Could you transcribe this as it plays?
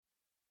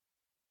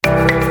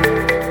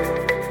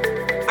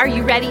Are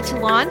you ready to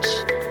launch?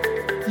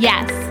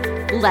 Yes,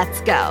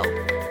 let's go.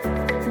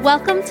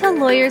 Welcome to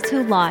Lawyers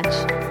Who Launch,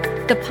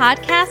 the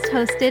podcast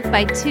hosted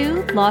by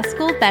two law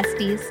school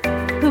besties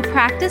who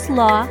practice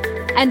law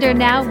and are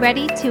now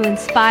ready to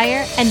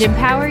inspire and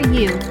empower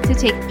you to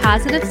take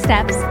positive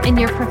steps in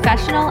your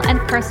professional and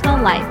personal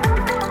life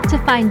to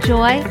find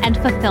joy and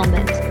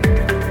fulfillment.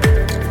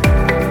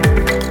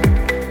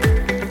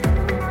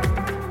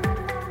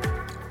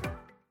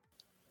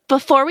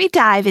 Before we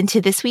dive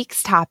into this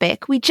week's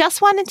topic, we just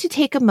wanted to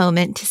take a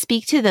moment to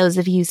speak to those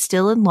of you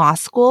still in law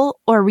school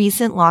or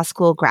recent law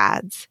school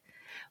grads.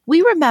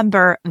 We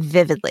remember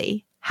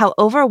vividly how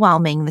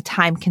overwhelming the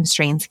time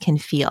constraints can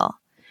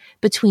feel.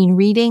 Between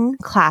reading,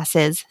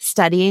 classes,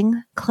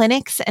 studying,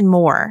 clinics, and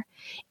more,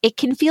 it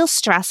can feel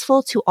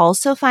stressful to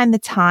also find the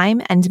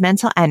time and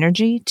mental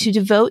energy to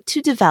devote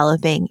to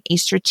developing a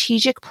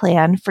strategic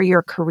plan for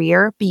your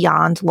career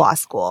beyond law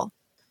school.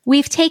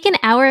 We've taken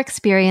our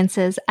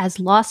experiences as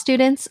law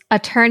students,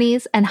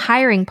 attorneys, and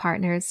hiring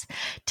partners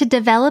to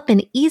develop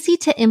an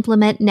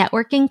easy-to-implement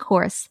networking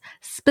course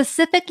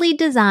specifically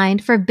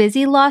designed for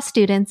busy law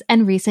students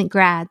and recent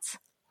grads.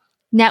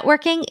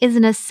 Networking is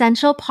an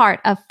essential part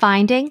of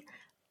finding,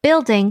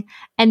 building,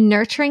 and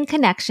nurturing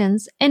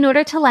connections in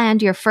order to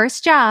land your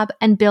first job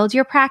and build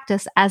your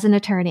practice as an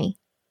attorney.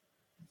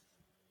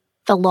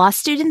 The Law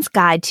Student's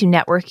Guide to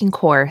Networking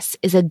course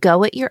is a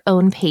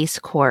go-at-your-own-pace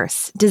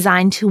course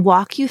designed to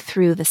walk you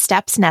through the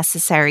steps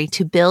necessary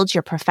to build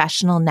your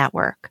professional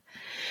network.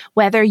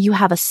 Whether you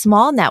have a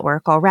small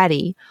network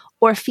already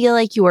or feel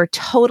like you are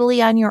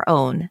totally on your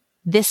own,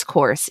 this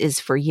course is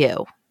for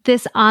you.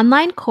 This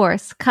online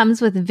course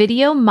comes with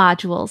video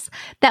modules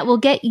that will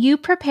get you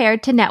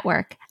prepared to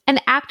network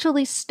and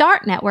actually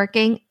start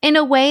networking in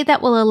a way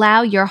that will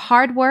allow your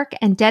hard work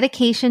and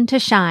dedication to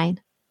shine.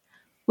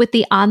 With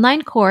the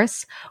online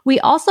course, we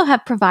also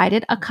have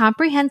provided a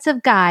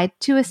comprehensive guide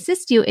to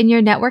assist you in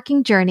your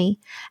networking journey,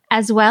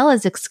 as well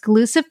as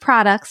exclusive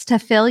products to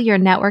fill your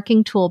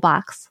networking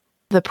toolbox.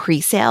 The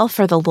pre-sale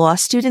for the Law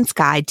Student's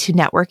Guide to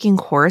Networking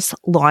course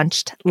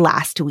launched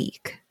last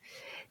week.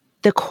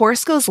 The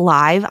course goes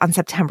live on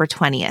September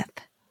 20th.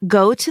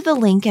 Go to the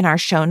link in our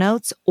show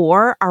notes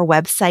or our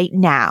website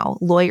now,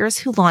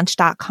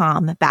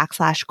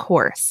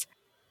 lawyerswholaunch.com/course.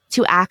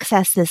 to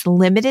access this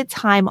limited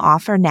time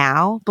offer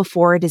now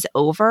before it is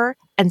over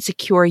and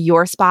secure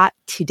your spot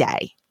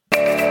today.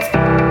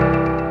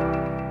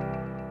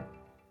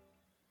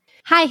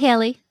 Hi,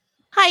 Haley.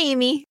 Hi,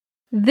 Amy.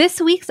 This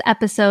week's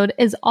episode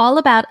is all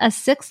about a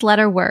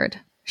 6-letter word,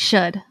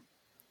 should.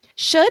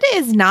 Should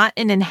is not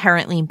an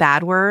inherently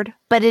bad word,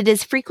 but it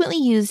is frequently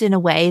used in a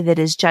way that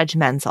is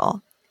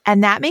judgmental,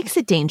 and that makes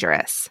it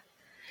dangerous.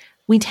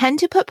 We tend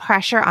to put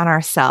pressure on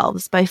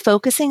ourselves by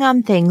focusing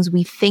on things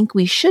we think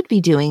we should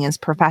be doing as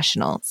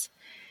professionals.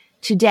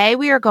 Today,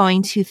 we are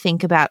going to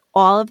think about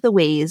all of the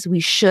ways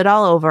we should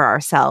all over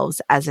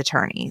ourselves as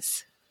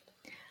attorneys.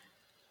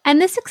 And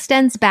this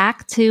extends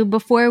back to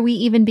before we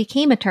even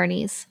became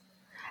attorneys.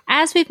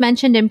 As we've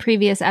mentioned in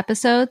previous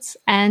episodes,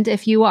 and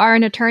if you are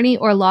an attorney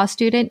or law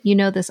student, you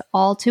know this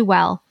all too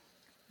well.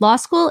 Law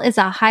school is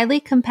a highly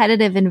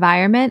competitive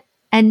environment,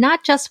 and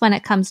not just when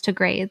it comes to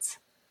grades.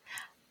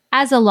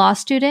 As a law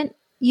student,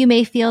 you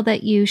may feel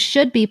that you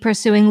should be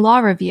pursuing law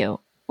review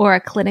or a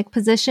clinic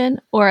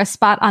position or a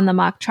spot on the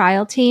mock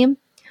trial team.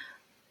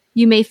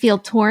 You may feel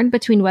torn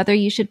between whether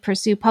you should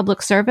pursue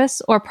public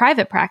service or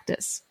private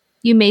practice.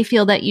 You may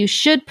feel that you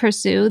should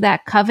pursue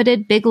that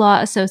coveted big law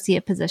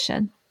associate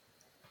position.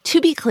 To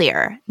be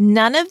clear,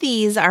 none of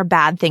these are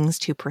bad things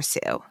to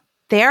pursue.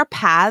 They are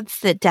paths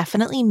that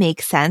definitely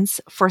make sense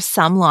for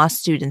some law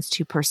students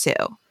to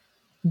pursue.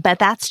 But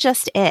that's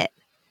just it.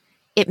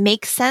 It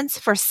makes sense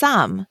for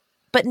some,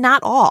 but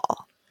not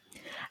all.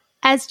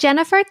 As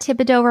Jennifer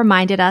Thibodeau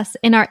reminded us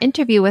in our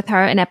interview with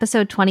her in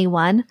episode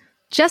 21,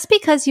 just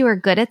because you are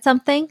good at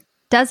something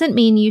doesn't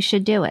mean you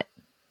should do it.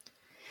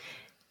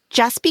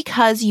 Just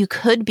because you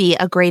could be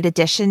a great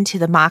addition to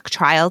the mock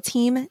trial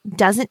team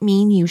doesn't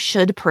mean you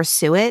should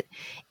pursue it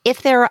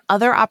if there are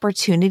other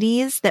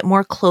opportunities that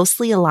more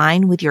closely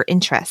align with your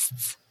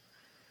interests.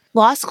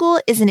 Law school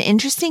is an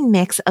interesting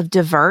mix of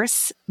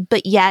diverse,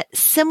 but yet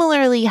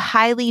similarly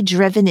highly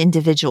driven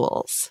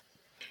individuals.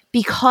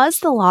 Because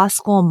the law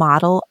school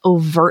model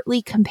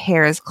overtly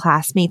compares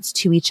classmates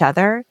to each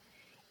other,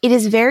 it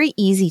is very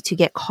easy to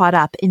get caught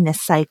up in this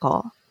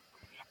cycle.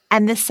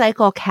 And this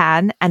cycle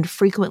can, and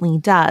frequently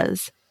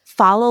does,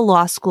 follow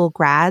law school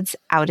grads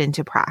out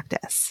into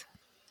practice.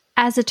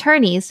 As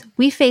attorneys,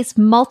 we face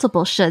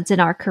multiple shoulds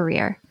in our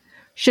career.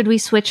 Should we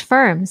switch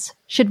firms?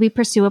 Should we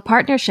pursue a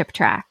partnership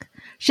track?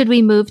 Should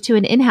we move to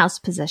an in-house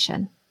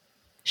position?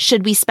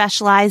 Should we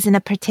specialize in a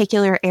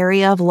particular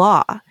area of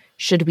law?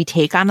 Should we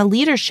take on a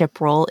leadership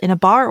role in a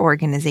bar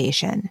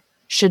organization?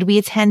 Should we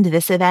attend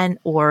this event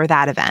or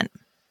that event?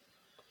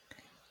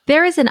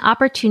 There is an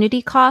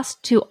opportunity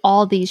cost to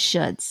all these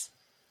shoulds.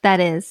 That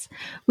is,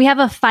 we have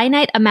a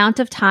finite amount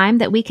of time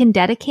that we can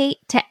dedicate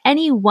to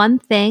any one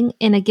thing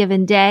in a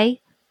given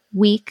day,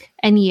 week,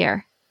 and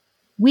year.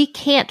 We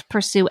can't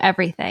pursue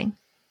everything.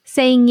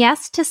 Saying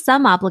yes to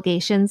some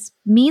obligations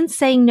means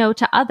saying no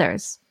to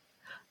others.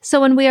 So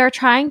when we are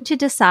trying to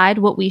decide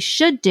what we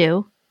should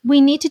do,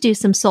 we need to do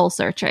some soul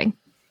searching.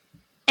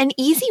 An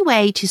easy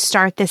way to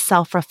start this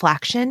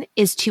self-reflection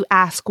is to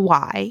ask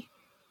why,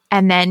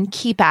 and then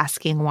keep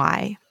asking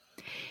why.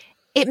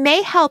 It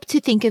may help to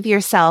think of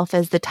yourself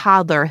as the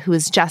toddler who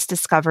has just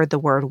discovered the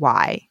word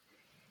why.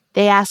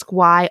 They ask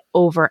why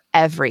over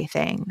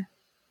everything.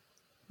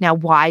 Now,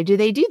 why do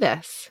they do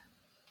this?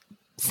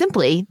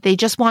 Simply, they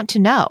just want to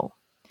know.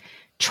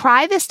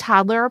 Try this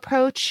toddler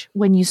approach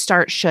when you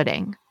start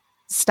shoulding.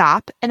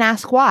 Stop and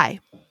ask why.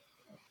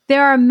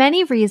 There are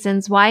many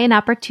reasons why an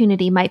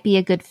opportunity might be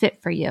a good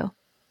fit for you.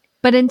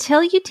 But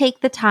until you take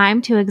the time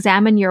to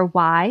examine your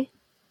why,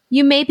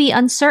 you may be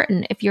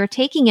uncertain if you're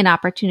taking an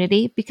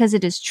opportunity because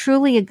it is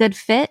truly a good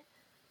fit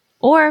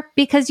or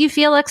because you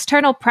feel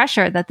external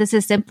pressure that this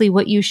is simply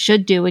what you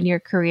should do in your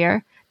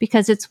career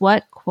because it's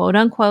what, quote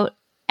unquote,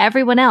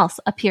 everyone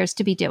else appears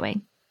to be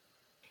doing.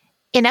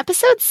 In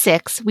episode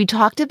 6, we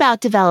talked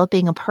about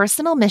developing a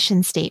personal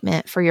mission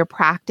statement for your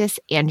practice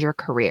and your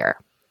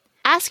career.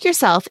 Ask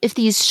yourself if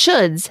these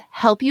shoulds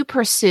help you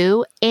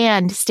pursue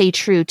and stay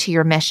true to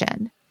your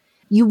mission.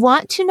 You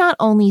want to not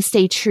only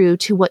stay true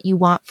to what you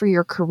want for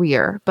your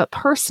career, but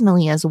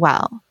personally as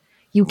well.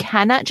 You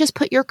cannot just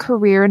put your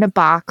career in a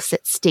box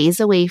that stays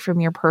away from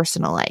your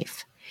personal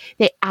life.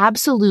 They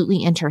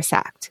absolutely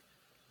intersect.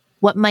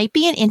 What might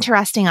be an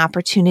interesting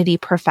opportunity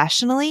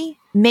professionally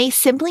may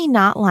simply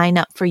not line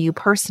up for you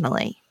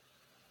personally.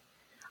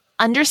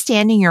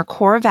 Understanding your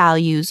core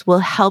values will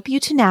help you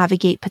to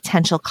navigate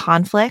potential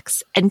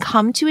conflicts and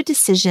come to a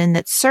decision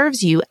that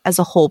serves you as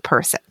a whole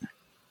person.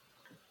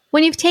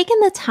 When you've taken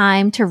the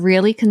time to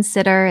really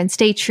consider and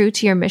stay true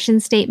to your mission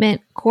statement,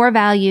 core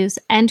values,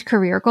 and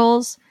career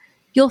goals,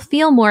 you'll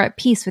feel more at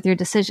peace with your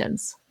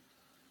decisions.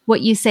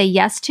 What you say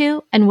yes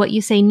to and what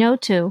you say no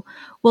to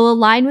will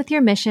align with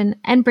your mission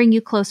and bring you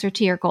closer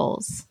to your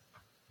goals.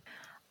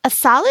 A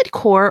solid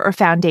core or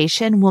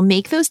foundation will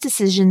make those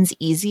decisions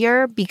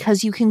easier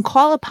because you can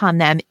call upon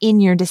them in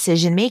your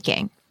decision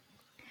making.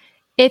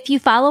 If you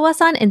follow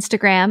us on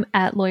Instagram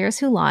at Lawyers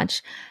Who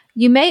Launch,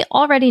 you may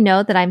already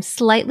know that I'm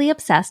slightly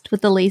obsessed with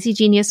The Lazy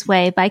Genius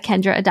Way by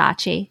Kendra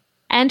Adachi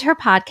and her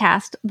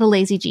podcast, The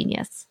Lazy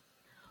Genius.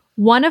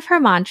 One of her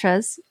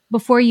mantras,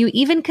 before you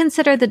even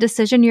consider the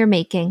decision you're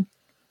making,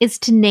 is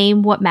to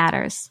name what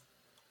matters.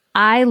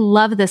 I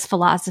love this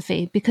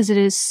philosophy because it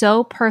is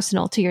so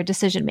personal to your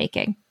decision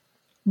making.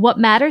 What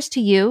matters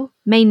to you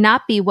may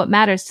not be what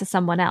matters to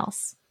someone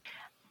else.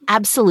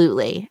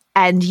 Absolutely.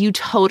 And you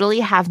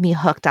totally have me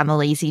hooked on The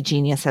Lazy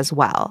Genius as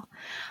well.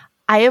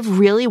 I have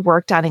really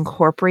worked on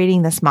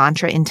incorporating this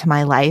mantra into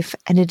my life,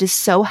 and it is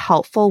so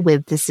helpful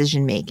with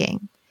decision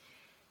making.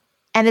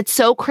 And it's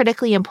so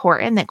critically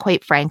important that,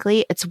 quite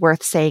frankly, it's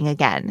worth saying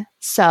again.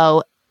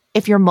 So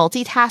if you're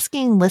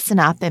multitasking, listen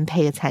up and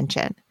pay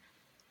attention.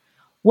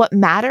 What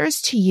matters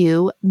to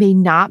you may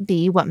not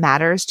be what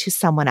matters to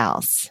someone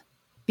else.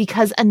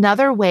 Because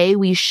another way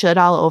we should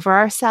all over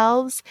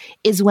ourselves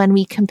is when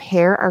we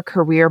compare our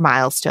career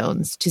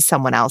milestones to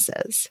someone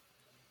else's.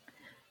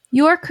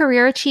 Your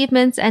career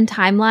achievements and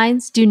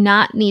timelines do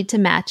not need to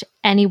match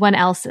anyone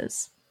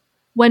else's.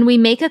 When we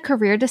make a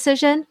career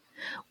decision,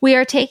 we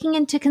are taking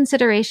into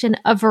consideration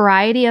a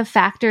variety of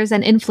factors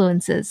and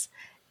influences,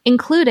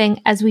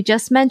 including, as we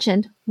just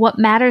mentioned, what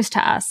matters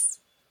to us.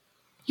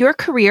 Your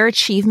career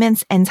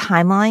achievements and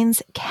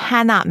timelines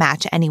cannot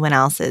match anyone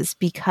else's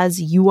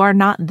because you are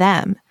not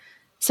them.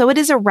 So it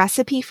is a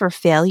recipe for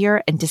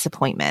failure and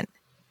disappointment.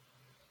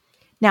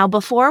 Now,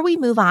 before we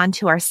move on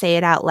to our Say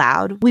It Out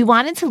Loud, we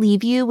wanted to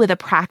leave you with a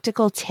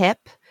practical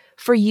tip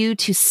for you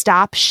to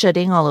stop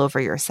shoulding all over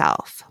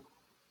yourself.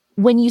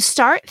 When you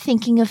start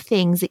thinking of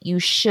things that you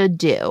should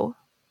do,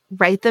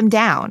 write them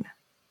down.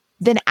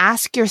 Then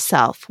ask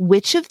yourself,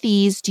 which of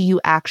these do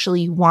you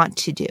actually want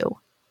to do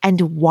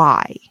and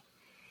why?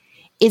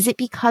 Is it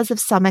because of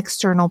some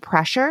external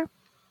pressure?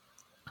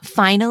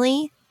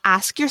 Finally,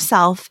 ask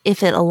yourself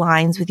if it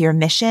aligns with your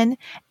mission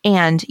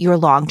and your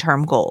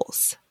long-term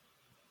goals.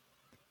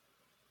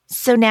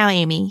 So now,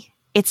 Amy,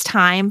 it's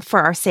time for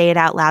our Say It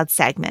Out Loud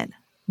segment.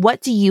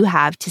 What do you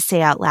have to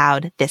say out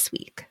loud this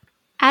week?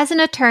 As an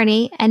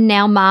attorney and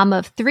now mom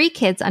of 3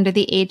 kids under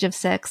the age of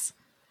 6,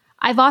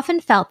 I've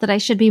often felt that I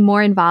should be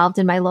more involved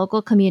in my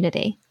local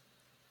community.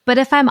 But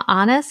if I'm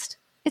honest,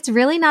 it's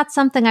really not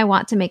something I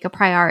want to make a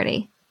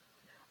priority.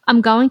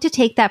 I'm going to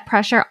take that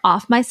pressure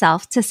off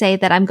myself to say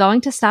that I'm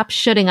going to stop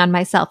shoulding on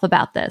myself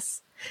about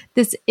this.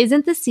 This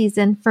isn't the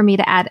season for me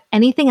to add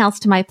anything else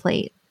to my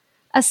plate,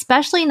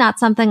 especially not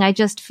something I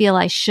just feel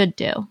I should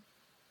do.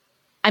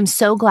 I'm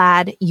so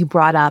glad you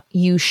brought up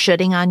you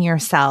shoulding on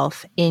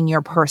yourself in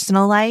your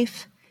personal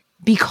life,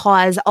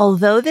 because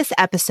although this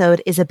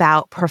episode is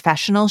about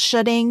professional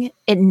shoulding,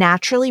 it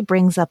naturally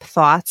brings up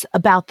thoughts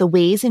about the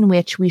ways in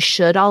which we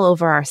should all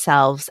over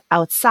ourselves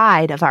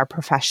outside of our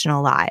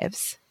professional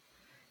lives.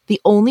 The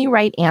only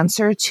right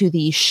answer to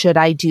the should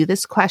I do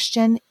this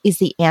question is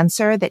the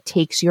answer that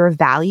takes your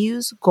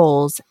values,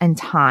 goals, and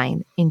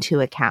time into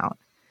account.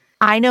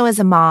 I know as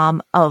a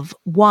mom of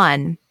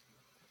one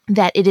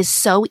that it is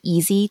so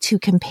easy to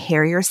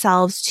compare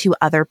yourselves to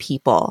other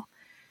people.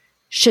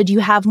 Should you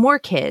have more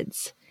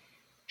kids?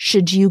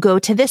 Should you go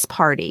to this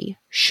party?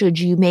 Should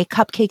you make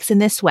cupcakes in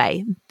this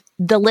way?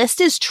 The list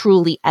is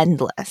truly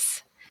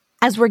endless.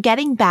 As we're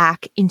getting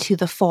back into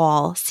the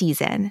fall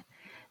season,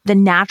 the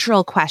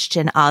natural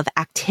question of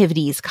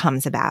activities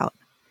comes about.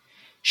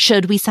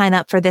 Should we sign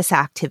up for this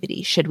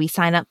activity? Should we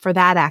sign up for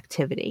that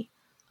activity?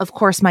 Of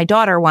course, my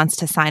daughter wants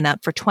to sign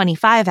up for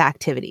 25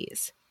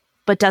 activities,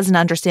 but doesn't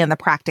understand the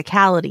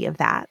practicality of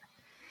that.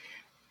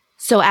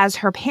 So as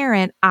her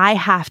parent, I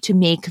have to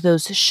make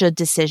those should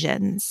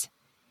decisions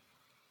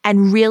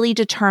and really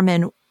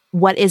determine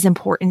what is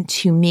important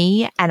to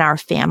me and our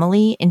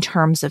family in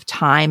terms of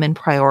time and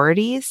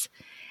priorities,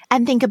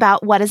 and think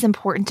about what is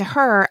important to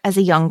her as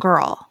a young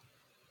girl.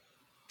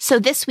 So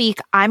this week,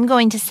 I'm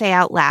going to say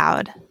out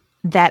loud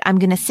that I'm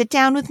going to sit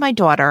down with my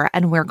daughter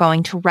and we're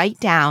going to write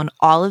down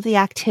all of the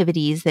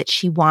activities that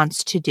she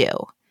wants to do.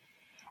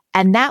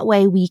 And that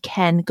way we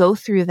can go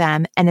through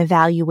them and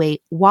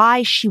evaluate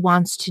why she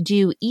wants to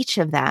do each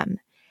of them,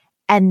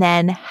 and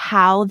then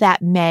how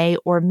that may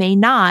or may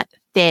not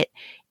fit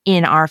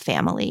in our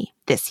family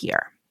this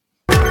year.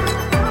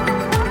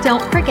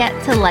 Don't forget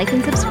to like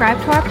and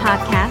subscribe to our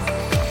podcast.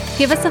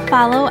 Give us a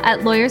follow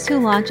at Lawyers Who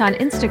Launch on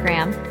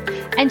Instagram,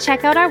 and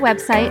check out our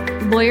website,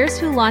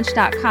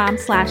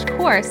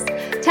 lawyerswholaunch.com/course,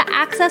 to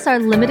access our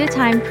limited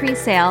time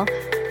pre-sale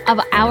of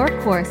our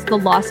course, The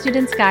Law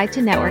Student's Guide to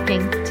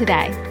Networking,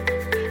 today.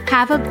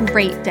 Have a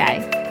great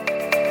day.